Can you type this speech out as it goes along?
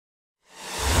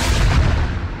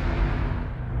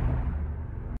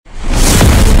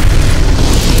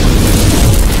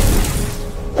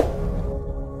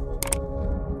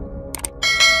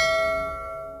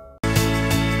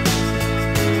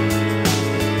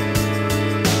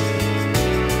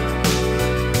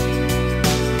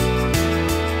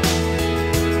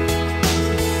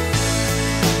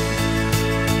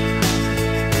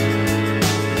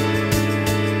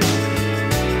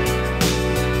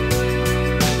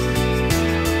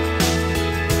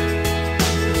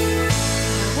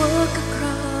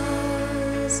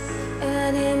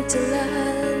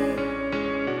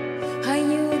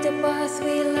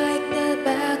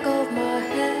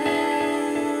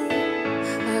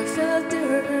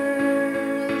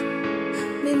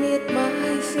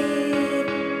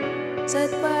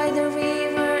stood by the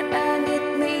river and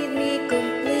it made me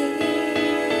complete.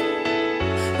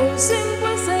 Oh,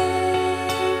 simple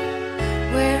thing,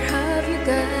 where have you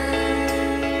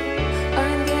gone?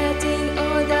 I'm getting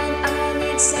old and I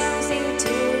need something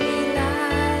to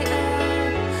rely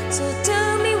on. So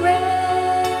tell me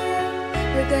when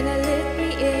you're gonna let me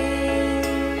in.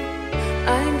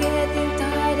 I'm getting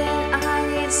tired and I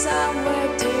need somewhere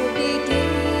to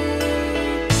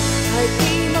begin. I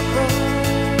came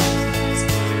across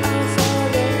a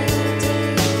fallen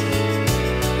tree.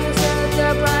 I felt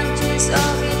the branches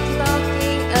of it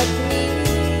looking at me.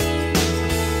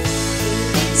 Is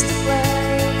this the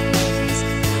place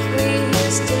we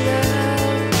used to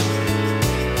love?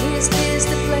 Is this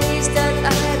the place that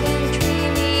I've been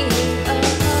dreaming of?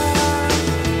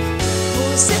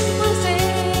 Oh, simple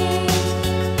thing,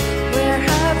 where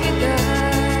have you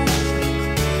gone?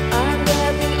 I'm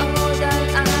getting old and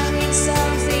I need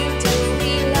something to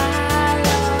rely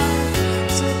on.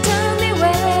 So tell me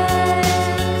when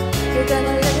you're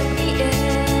gonna let me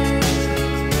in.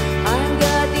 I'm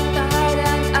getting tired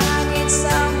and I need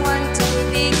someone to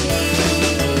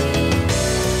begin.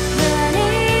 And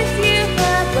if you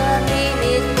have a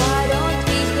minute, why don't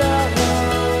we go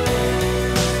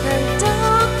and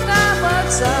talk about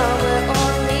somewhere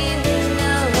only we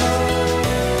know?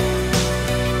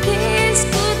 This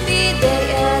could be the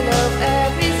end of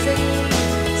everything.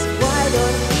 So why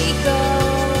don't we go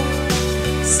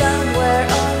somewhere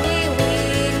only we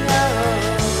know?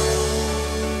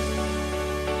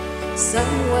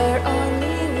 Somewhere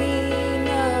only we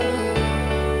know.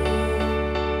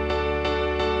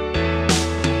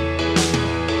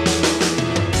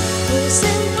 Oh,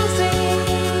 simple thing,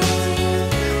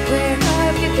 where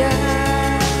have you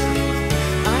gone?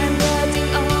 I'm getting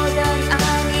old and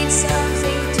I need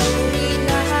something to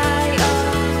rely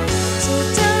on. So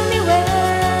tell me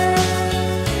when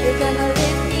you're gonna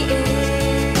let me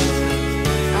in.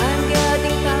 I'm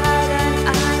getting tired and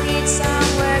I need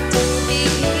somewhere to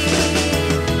begin.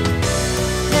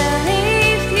 And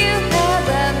if you have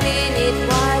a minute,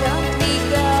 why don't we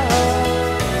go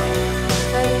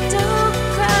and talk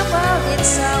about it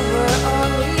somewhere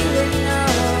only we know?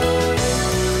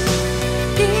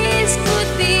 This could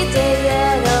be the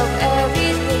end of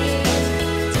everything.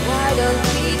 So why don't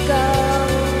we go?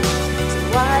 So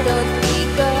why don't we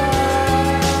go?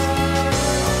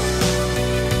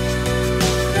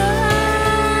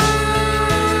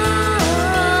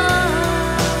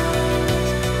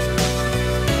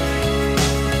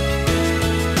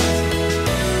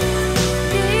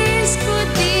 This could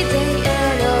be the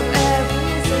end of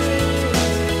everything.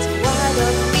 So why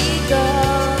don't we go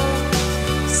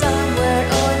somewhere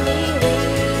only we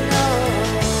know?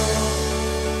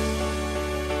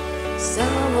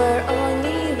 Somewhere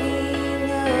only we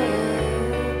know.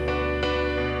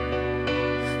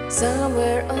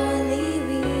 Somewhere only